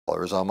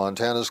on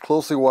Montana's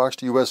closely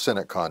watched U.S.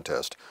 Senate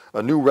contest,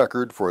 a new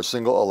record for a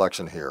single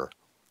election here.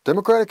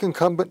 Democratic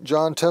incumbent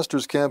Jon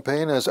Tester's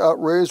campaign has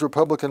outraised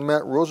Republican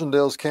Matt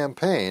Rosendale's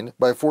campaign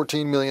by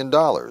 $14 million,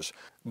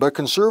 but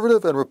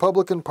conservative and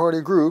Republican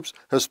Party groups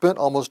have spent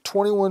almost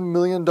 $21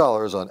 million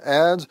on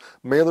ads,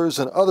 mailers,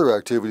 and other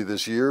activity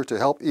this year to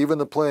help even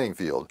the playing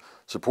field,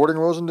 supporting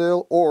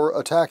Rosendale or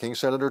attacking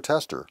Senator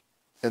Tester.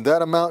 And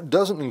that amount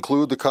doesn't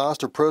include the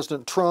cost of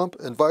President Trump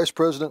and Vice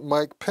President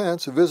Mike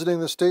Pence visiting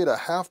the state a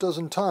half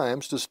dozen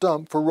times to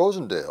stump for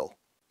Rosendale.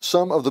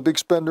 Some of the big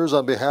spenders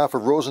on behalf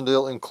of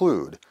Rosendale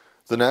include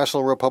the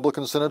National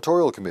Republican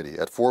Senatorial Committee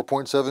at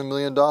 $4.7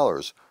 million,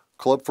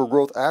 Club for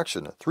Growth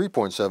Action at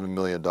 $3.7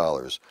 million,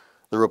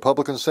 the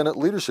Republican Senate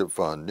Leadership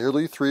Fund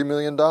nearly $3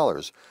 million,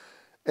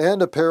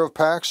 and a pair of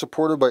PACs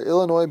supported by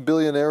Illinois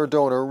billionaire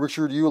donor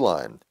Richard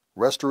Uihlein,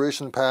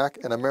 Restoration PAC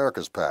and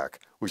America's PAC,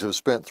 which have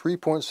spent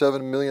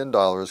 $3.7 million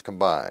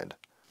combined.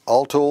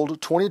 All told,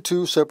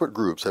 22 separate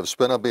groups have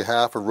spent on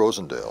behalf of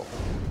Rosendale.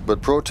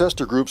 But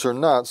protester groups are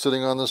not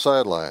sitting on the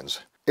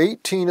sidelines.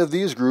 18 of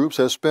these groups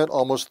have spent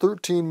almost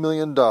 $13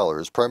 million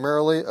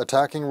primarily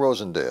attacking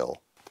Rosendale.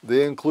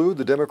 They include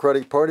the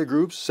Democratic Party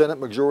groups Senate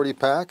Majority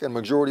PAC and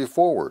Majority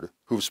Forward,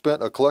 who've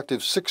spent a collective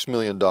 $6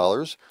 million,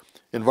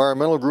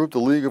 environmental group the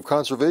League of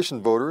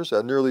Conservation Voters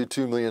at nearly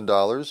 $2 million,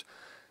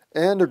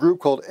 and a group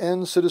called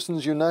End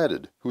Citizens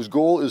United, whose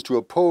goal is to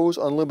oppose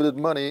unlimited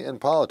money in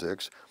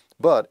politics,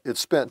 but it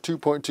spent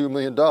 $2.2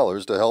 million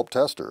to help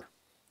Tester.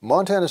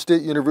 Montana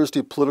State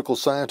University political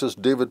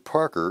scientist David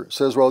Parker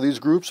says while these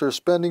groups are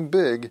spending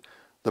big,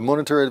 the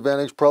monetary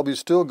advantage probably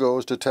still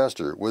goes to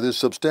Tester with his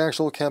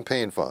substantial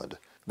campaign fund.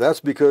 That's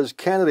because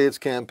candidates'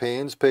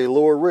 campaigns pay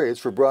lower rates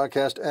for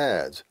broadcast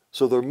ads,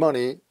 so their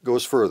money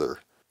goes further.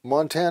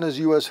 Montana's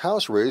U.S.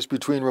 House race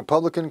between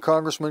Republican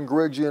Congressman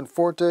Greg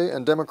Gianforte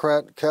and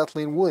Democrat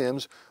Kathleen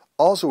Williams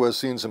also has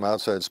seen some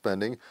outside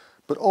spending,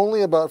 but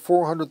only about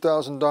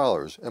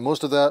 $400,000, and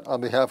most of that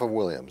on behalf of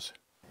Williams.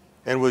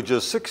 And with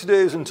just 6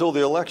 days until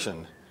the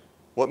election,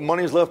 what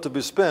money's left to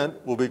be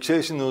spent will be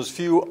chasing those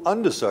few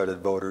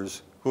undecided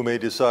voters who may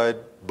decide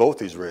both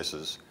these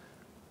races.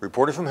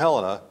 Reporting from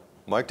Helena,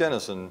 Mike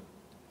Dennison,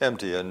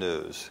 MTN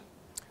News.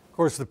 Of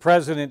course, the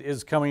president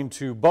is coming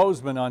to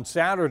Bozeman on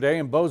Saturday,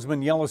 and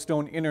Bozeman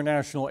Yellowstone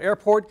International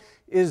Airport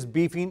is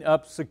beefing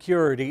up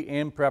security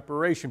in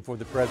preparation for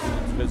the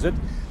president's visit.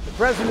 The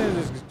president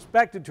is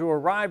expected to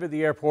arrive at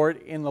the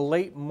airport in the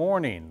late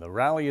morning. The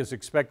rally is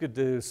expected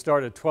to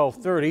start at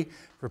 12:30.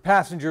 For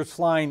passengers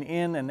flying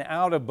in and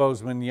out of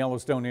Bozeman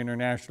Yellowstone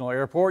International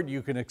Airport,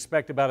 you can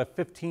expect about a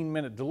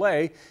 15-minute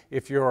delay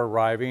if you're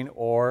arriving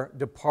or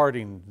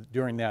departing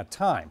during that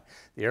time.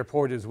 The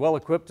airport is well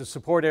equipped to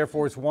support Air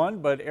Force One,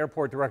 but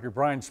Airport Director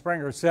Brian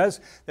Springer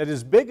says that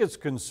his biggest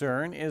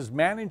concern is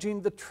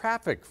managing the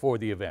traffic for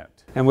the event.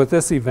 And with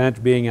this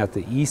event being at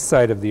the east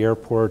side of the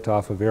airport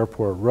off of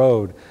Airport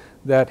Road,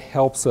 that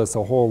helps us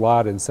a whole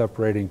lot in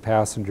separating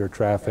passenger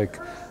traffic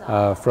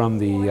from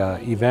the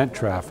event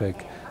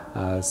traffic.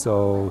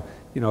 So,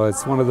 you know,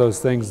 it's one of those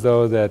things,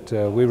 though, that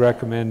we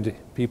recommend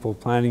people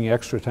planning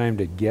extra time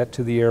to get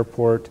to the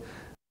airport.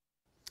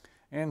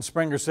 And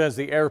Springer says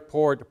the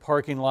airport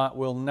parking lot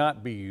will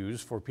not be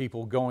used for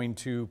people going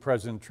to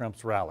President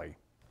Trump's rally.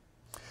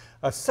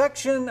 A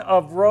section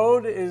of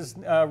road is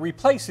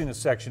replacing a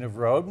section of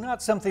road,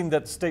 not something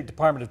that the State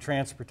Department of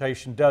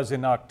Transportation does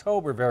in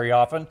October very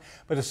often,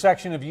 but a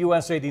section of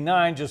US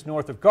 89 just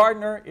north of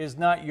Gardner is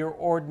not your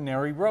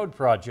ordinary road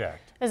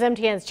project. As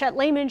MTN's Chet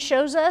Lehman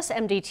shows us,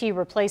 MDT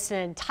replaced an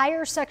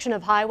entire section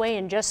of highway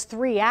in just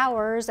 3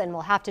 hours and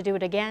will have to do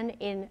it again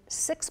in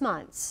 6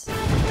 months.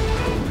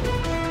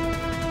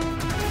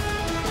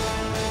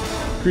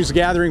 Crews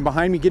gathering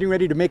behind me, getting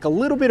ready to make a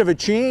little bit of a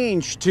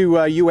change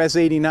to US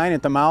 89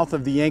 at the mouth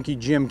of the Yankee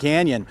Jim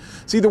Canyon.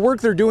 See, the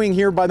work they're doing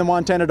here by the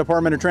Montana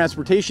Department of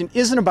Transportation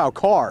isn't about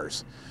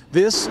cars.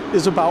 This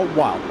is about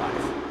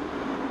wildlife.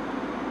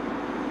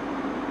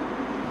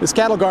 This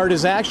cattle guard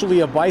is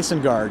actually a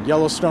bison guard.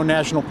 Yellowstone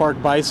National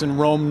Park bison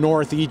roam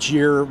north each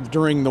year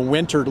during the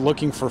winter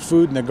looking for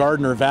food in the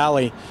Gardner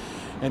Valley,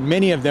 and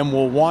many of them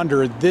will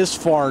wander this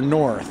far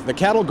north. The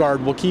cattle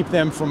guard will keep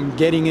them from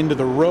getting into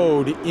the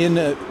road in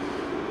the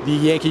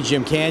Yankee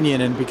Jim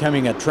Canyon and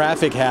becoming a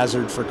traffic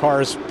hazard for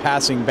cars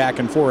passing back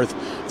and forth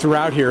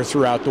throughout here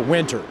throughout the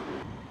winter.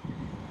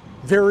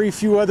 Very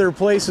few other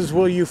places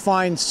will you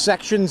find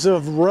sections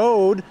of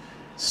road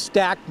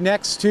stacked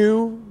next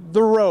to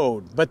the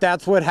road, but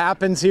that's what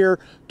happens here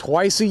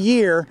twice a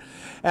year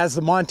as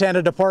the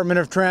Montana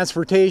Department of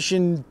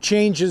Transportation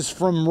changes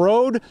from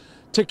road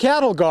to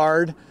cattle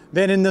guard.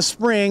 Then in the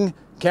spring,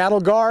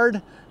 cattle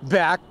guard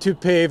back to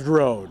paved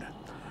road.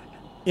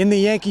 In the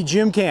Yankee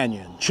Jim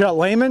Canyon, Chet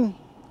Lehman,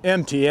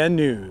 MTN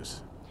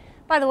News.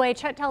 By the way,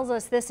 Chet tells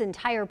us this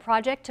entire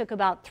project took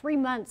about 3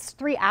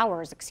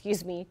 hours,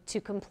 to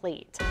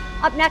complete.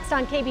 Up next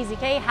on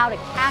KBZK, how to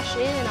cash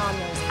in on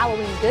those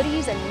Halloween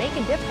goodies and make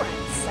a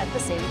difference at the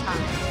same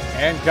time.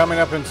 And coming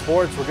up in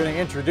sports, we're going to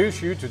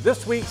introduce you to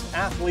this week's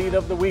Athlete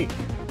of the Week.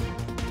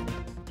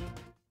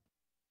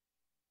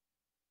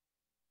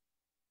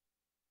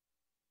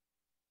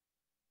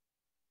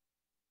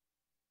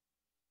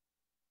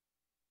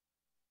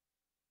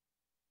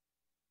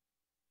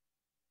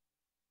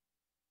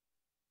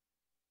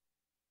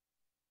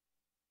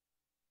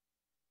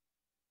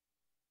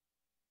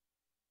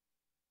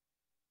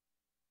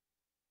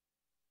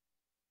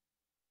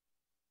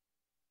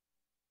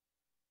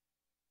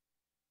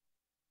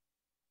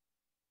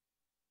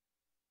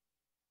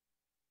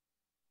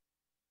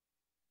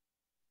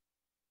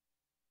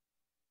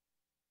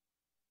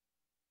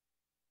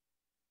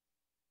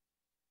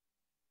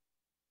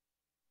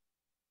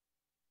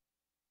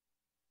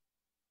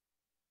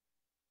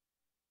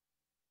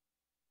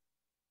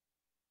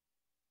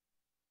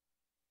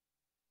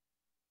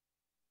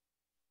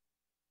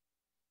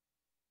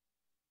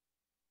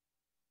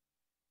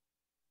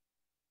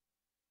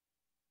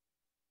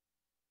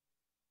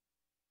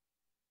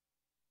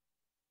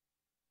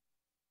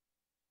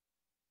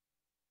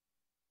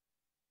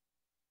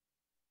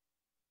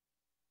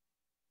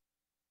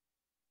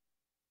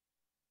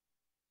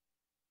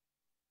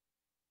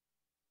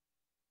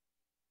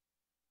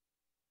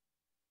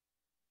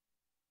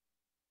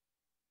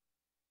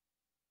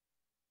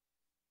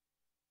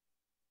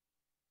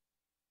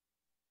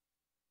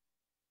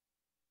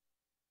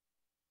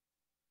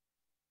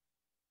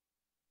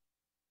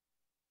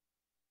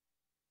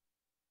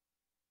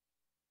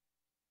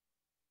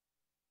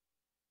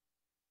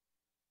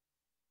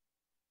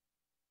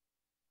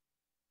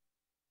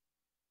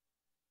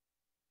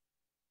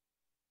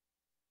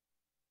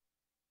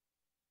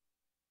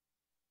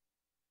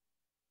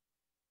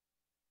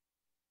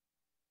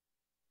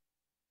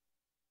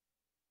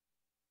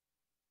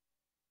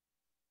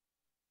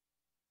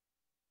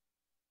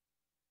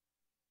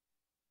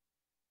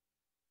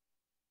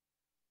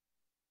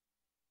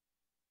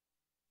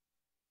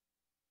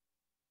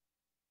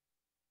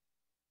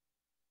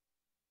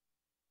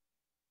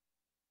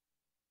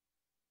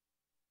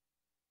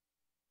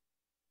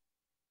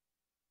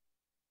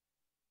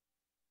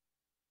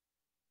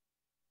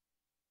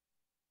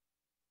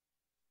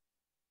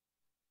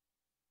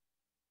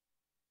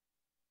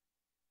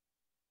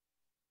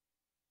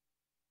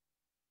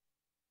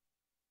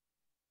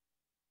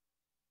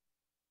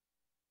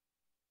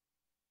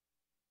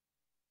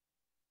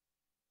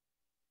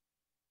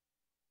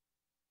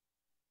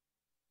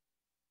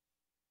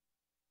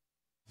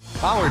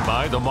 Powered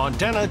by the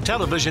Montana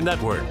Television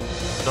Network.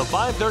 The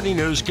 5:30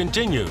 news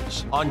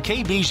continues on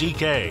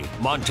KBZK,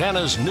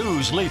 Montana's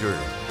news leader.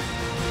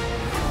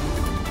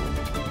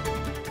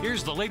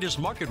 Here's the latest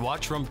market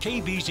watch from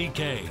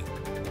KBZK.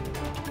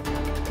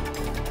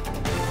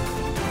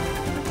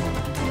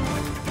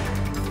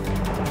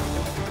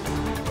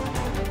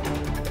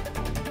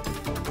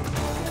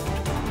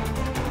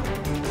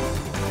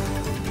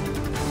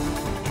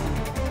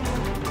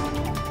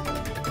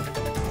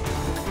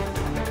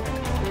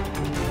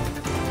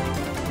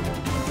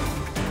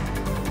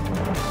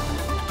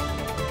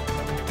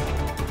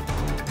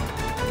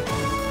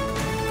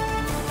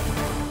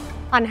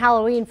 On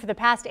Halloween, for the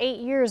past 8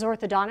 years,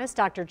 orthodontist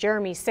Dr.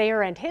 Jeremy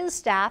Sayer and his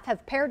staff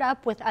have paired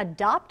up with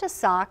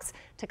Adopt-A-Socks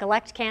to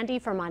collect candy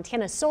for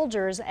Montana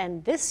soldiers,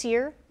 and this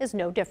year is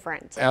no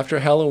different. After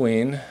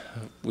Halloween,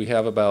 we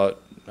have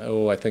about,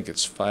 I think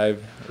it's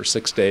 5 or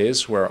 6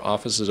 days where our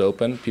office is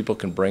open. People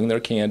can bring their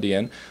candy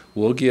in.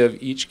 We'll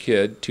give each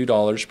kid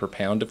 $2 per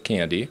pound of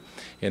candy,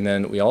 and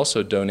then we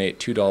also donate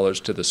 $2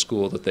 to the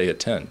school that they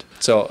attend.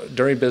 So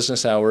during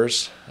business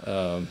hours,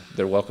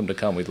 they're welcome to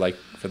come. We'd like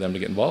for them to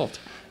get involved.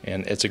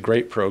 And it's a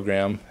great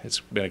program. It's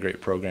been a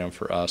great program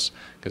for us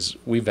because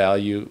we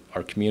value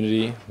our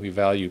community, we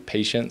value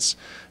patients,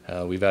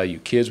 we value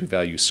kids, we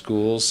value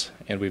schools,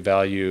 and we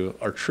value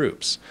our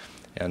troops.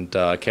 And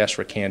Cash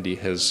for Candy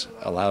has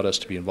allowed us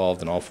to be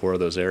involved in all 4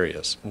 of those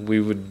areas. We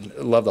would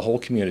love the whole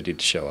community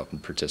to show up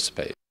and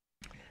participate.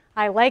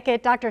 I like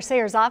it. Dr.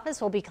 Sayer's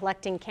office will be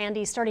collecting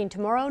candy starting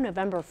tomorrow,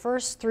 November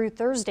 1st through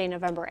Thursday,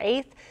 November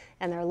 8th.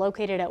 And they're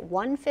located at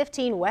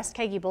 115 West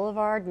Keggy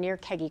Boulevard near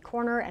Keggy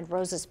Corner and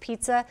Rose's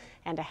Pizza.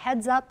 And a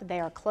heads up, they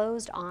are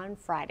closed on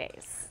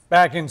Fridays.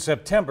 Back in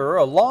September,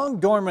 a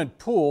long dormant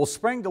pool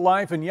sprang to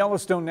life in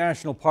Yellowstone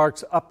National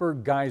Park's Upper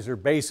Geyser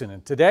Basin.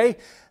 And today,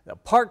 the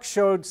park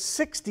showed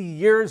 60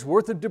 years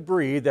worth of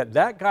debris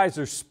that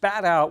geyser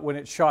spat out when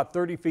it shot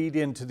 30 feet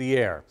into the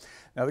air.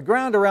 Now, the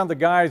ground around the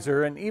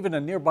geyser and even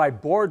a nearby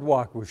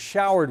boardwalk was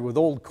showered with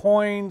old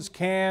coins,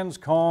 cans,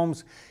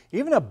 combs,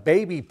 even a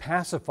baby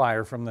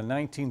pacifier from the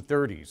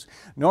 1930s.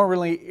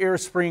 Normally, Air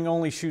Spring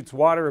only shoots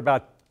water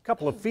about a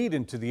couple of feet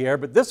into the air,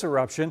 but this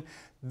eruption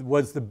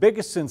was the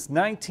biggest since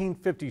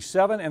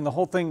 1957, and the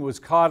whole thing was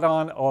caught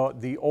on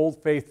the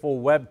Old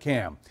Faithful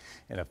webcam.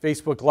 In a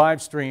Facebook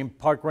live stream,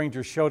 park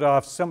rangers showed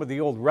off some of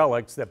the old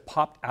relics that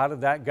popped out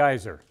of that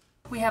geyser.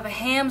 We have a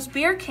Hamm's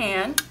beer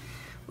can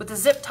with a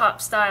zip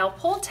top style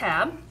pull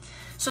tab.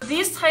 So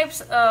these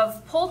types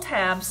of pull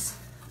tabs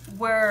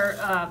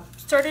were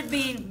started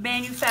being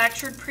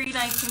manufactured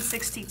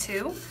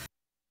pre-1962.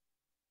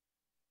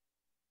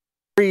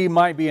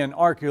 Might be an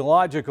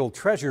archaeological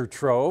treasure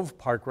trove,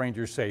 park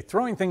rangers say.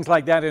 Throwing things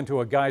like that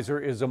into a geyser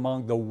is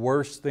among the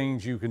worst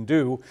things you can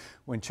do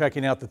when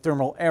checking out the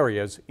thermal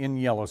areas in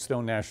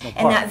Yellowstone National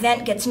Park. And that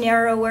vent gets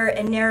narrower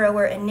and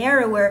narrower and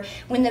narrower.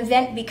 When the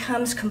vent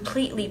becomes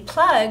completely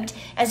plugged,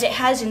 as it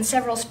has in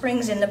several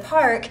springs in the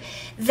park,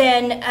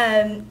 then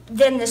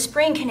the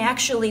spring can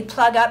actually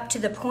plug up to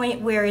the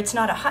point where it's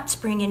not a hot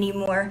spring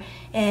anymore,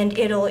 and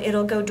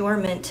it'll go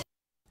dormant.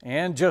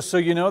 And just so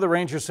you know, the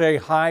rangers say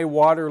high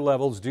water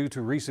levels due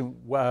to recent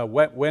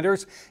wet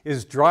winters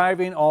is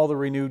driving all the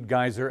renewed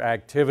geyser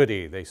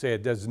activity. They say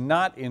it does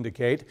not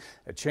indicate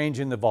a change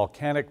in the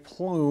volcanic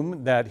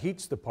plume that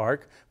heats the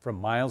park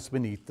from miles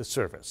beneath the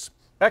surface.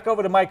 Back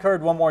over to Mike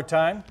Hurd one more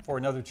time for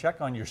another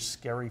check on your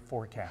scary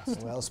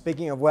forecast. Well,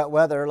 speaking of wet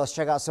weather, let's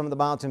check out some of the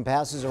mountain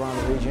passes around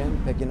the region,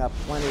 picking up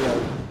plenty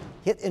of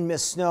hit and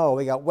miss snow.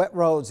 We got wet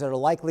roads that will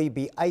likely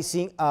be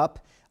icing up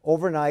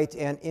overnight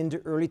and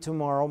into early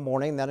tomorrow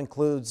morning. That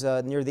includes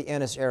near the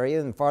Ennis area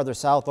and farther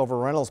south over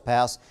Reynolds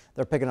Pass.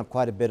 They're picking up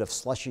quite a bit of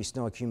slushy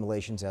snow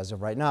accumulations as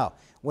of right now.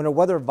 Winter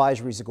weather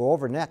advisories to go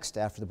over next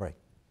after the break.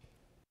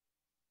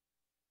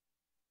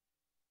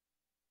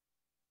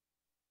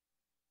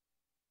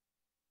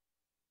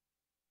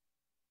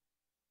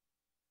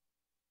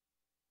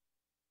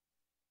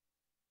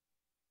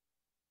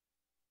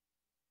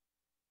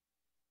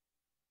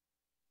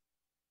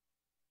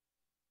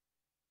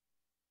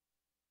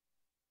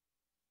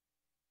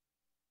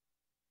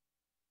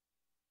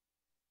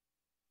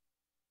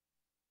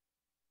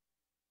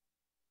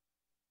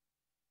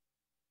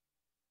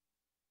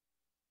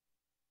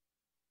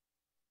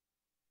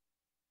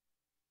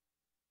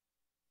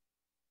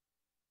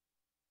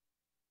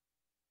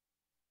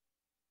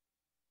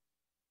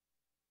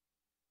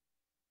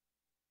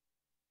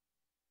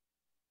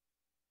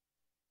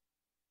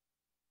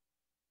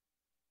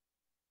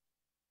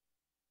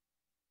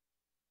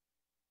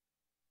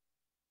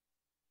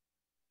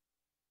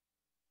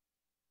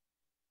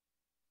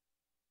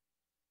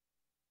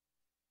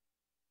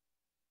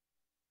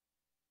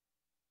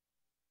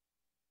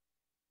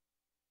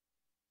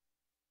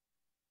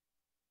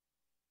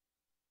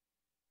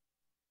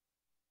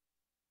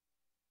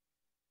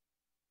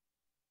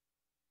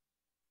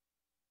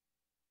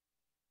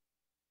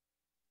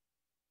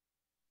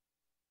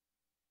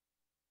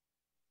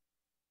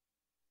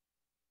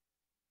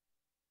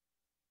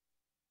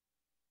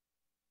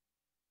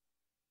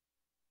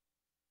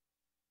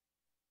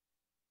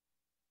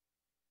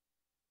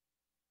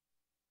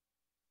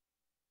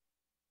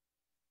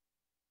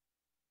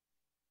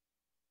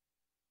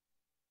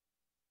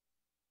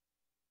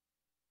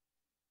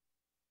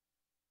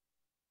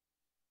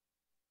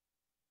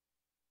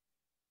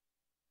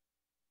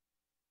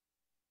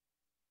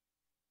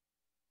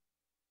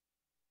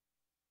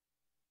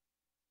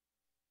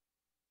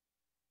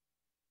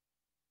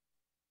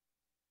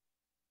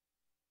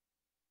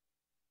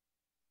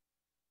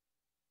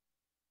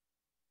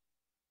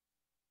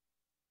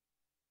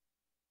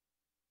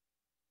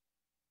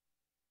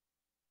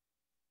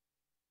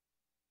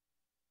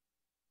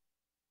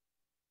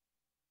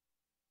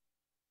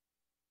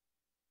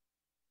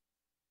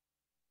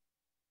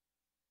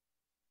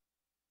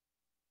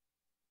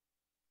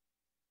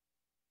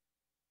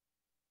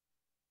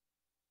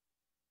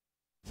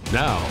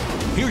 Now,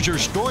 here's your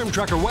Storm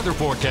Tracker weather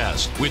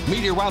forecast with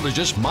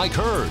meteorologist Mike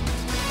Hurd.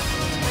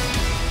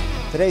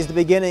 Today's the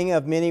beginning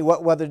of many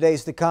wet weather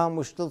days to come.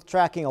 We're still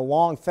tracking a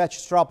long fetch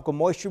of tropical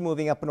moisture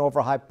moving up and over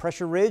a high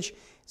pressure ridge.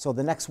 So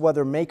the next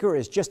weather maker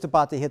is just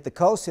about to hit the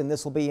coast, and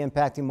this will be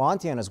impacting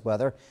Montana's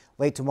weather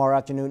late tomorrow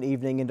afternoon,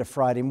 evening into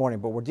Friday morning.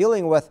 But we're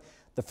dealing with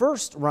the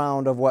first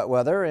round of wet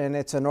weather, and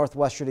it's a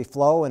northwesterly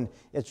flow, and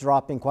it's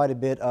dropping quite a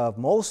bit of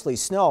mostly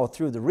snow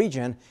through the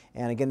region.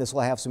 And again, this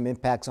will have some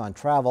impacts on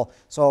travel.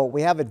 So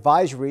we have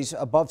advisories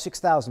above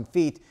 6,000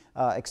 feet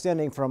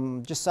extending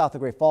from just south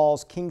of Great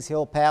Falls, Kings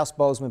Hill Pass,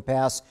 Bozeman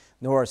Pass,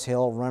 Norris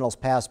Hill, Reynolds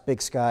Pass, Big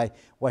Sky,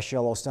 West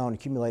Yellowstone.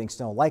 Accumulating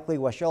snow likely.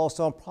 West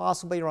Yellowstone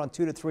possibly around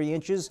 2 to 3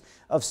 inches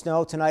of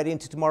snow tonight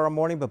into tomorrow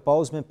morning, but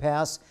Bozeman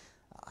Pass,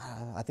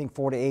 I think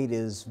 4 to 8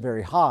 is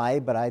very high,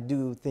 but I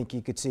do think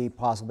you could see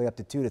possibly up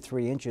to 2 to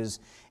 3 inches.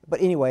 But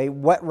anyway,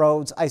 wet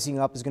roads, icing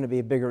up is going to be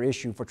a bigger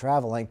issue for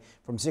traveling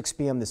from 6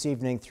 p.m. this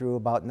evening through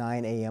about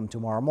 9 a.m.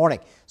 tomorrow morning.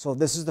 So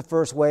this is the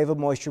first wave of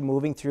moisture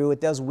moving through.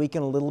 It does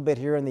weaken a little bit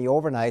here in the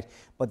overnight,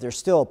 but there's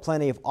still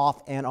plenty of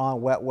off and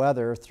on wet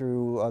weather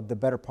through the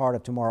better part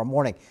of tomorrow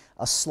morning.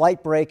 A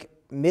slight break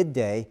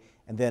midday,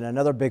 and then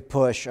another big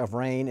push of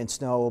rain and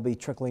snow will be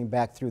trickling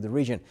back through the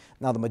region.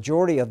 Now, the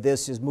majority of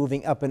this is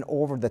moving up and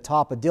over the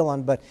top of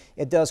Dillon, but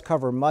it does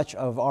cover much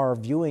of our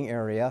viewing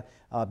area,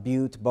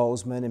 Butte,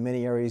 Bozeman, and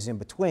many areas in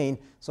between.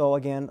 So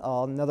again,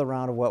 another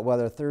round of wet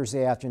weather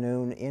Thursday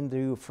afternoon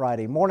into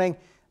Friday morning,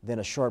 then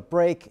a short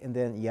break, and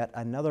then yet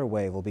another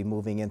wave will be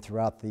moving in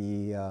throughout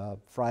the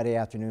Friday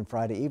afternoon,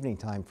 Friday evening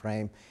time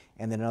frame,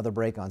 and then another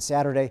break on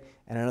Saturday,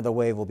 and another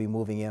wave will be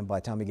moving in by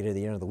the time we get to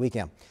the end of the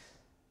weekend.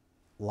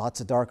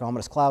 Lots of dark,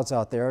 ominous clouds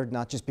out there,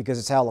 not just because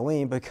it's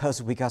Halloween,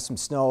 because we got some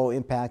snow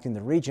impacting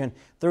the region.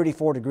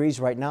 34 degrees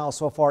right now.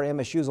 So far,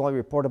 MSU's only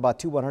reported about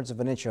 2/100 of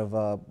an inch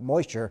of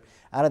moisture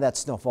out of that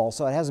snowfall,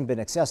 so it hasn't been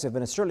excessive,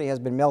 and it certainly has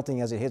been melting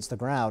as it hits the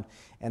ground,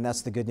 and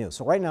that's the good news.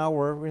 So right now,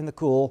 we're in the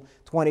cool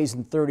 20s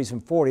and 30s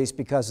and 40s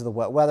because of the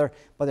wet weather,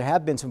 but there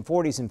have been some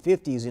 40s and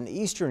 50s in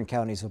eastern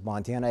counties of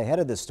Montana ahead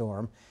of this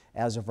storm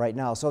as of right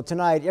now. So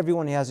tonight,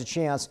 everyone has a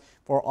chance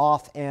for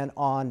off and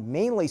on,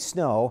 mainly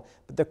snow,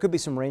 but there could be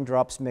some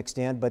raindrops mixed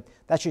in, but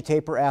that should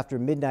taper after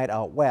midnight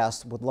out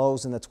west with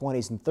lows in the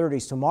 20s and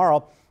 30s.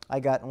 Tomorrow, I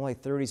got only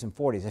 30s and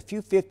 40s. A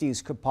few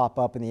 50s could pop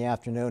up in the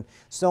afternoon.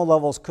 Snow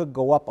levels could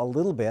go up a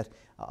little bit,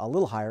 a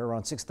little higher,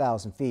 around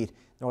 6,000 feet.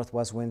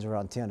 Northwest winds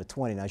around 10 to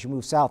 20. Now, as you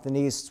move south and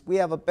east, we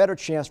have a better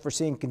chance for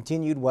seeing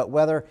continued wet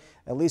weather,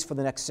 at least for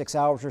the next 6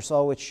 hours or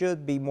so. It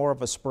should be more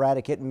of a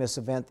sporadic hit and miss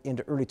event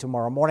into early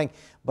tomorrow morning,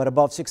 but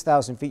above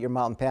 6,000 feet, your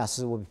mountain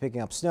passes will be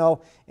picking up snow,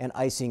 and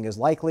icing is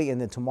likely.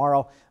 And then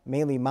tomorrow,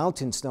 mainly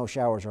mountain snow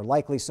showers are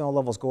likely. Snow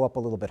levels go up a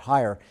little bit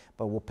higher,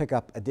 but we'll pick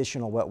up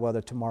additional wet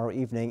weather tomorrow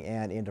evening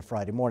and into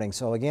Friday morning.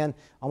 So again,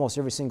 almost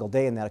every single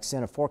day in that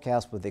extended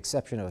forecast, with the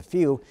exception of a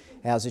few,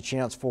 has a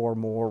chance for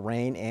more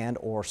rain and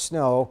or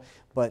snow.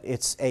 But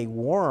it's a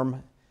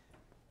warm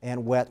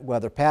and wet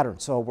weather pattern.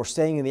 So we're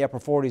staying in the upper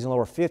 40s and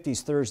lower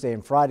 50s Thursday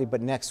and Friday,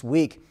 but next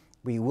week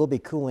we will be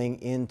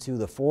cooling into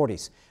the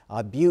 40s.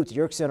 Butte,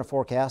 your extended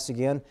forecast,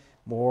 again,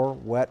 more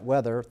wet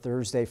weather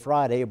Thursday,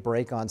 Friday, a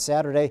break on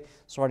Saturday,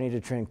 starting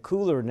to trend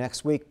cooler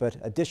next week, but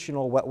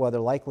additional wet weather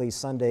likely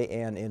Sunday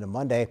and into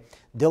Monday.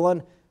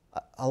 Dillon,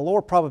 a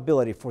lower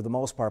probability for the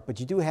most part, but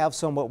you do have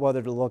some wet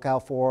weather to look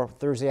out for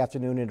Thursday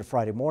afternoon into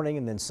Friday morning,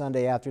 and then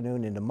Sunday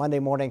afternoon into Monday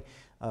morning.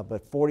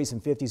 But 40s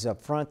and 50s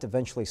up front,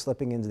 eventually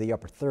slipping into the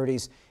upper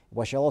 30s.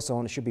 West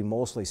Yellowstone, it should be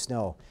mostly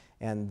snow.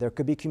 And there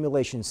could be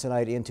accumulations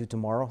tonight into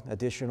tomorrow,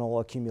 additional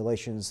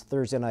accumulations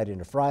Thursday night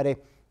into Friday,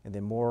 and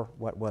then more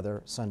wet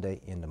weather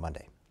Sunday into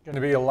Monday. Going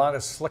to be a lot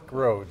of slick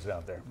roads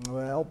out there.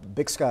 Well,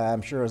 Big Sky,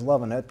 I'm sure, is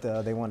loving it.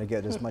 They want to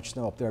get as much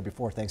snow up there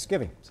before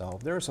Thanksgiving, so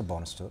there's a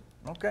bonus to it.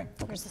 Okay.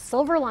 There's a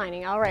silver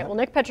lining. All right, well,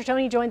 Nick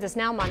Petrotoni joins us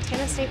now,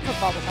 Montana State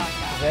football to talk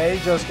about. They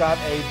just got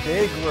a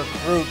big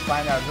recruit.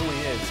 Find out who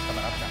he is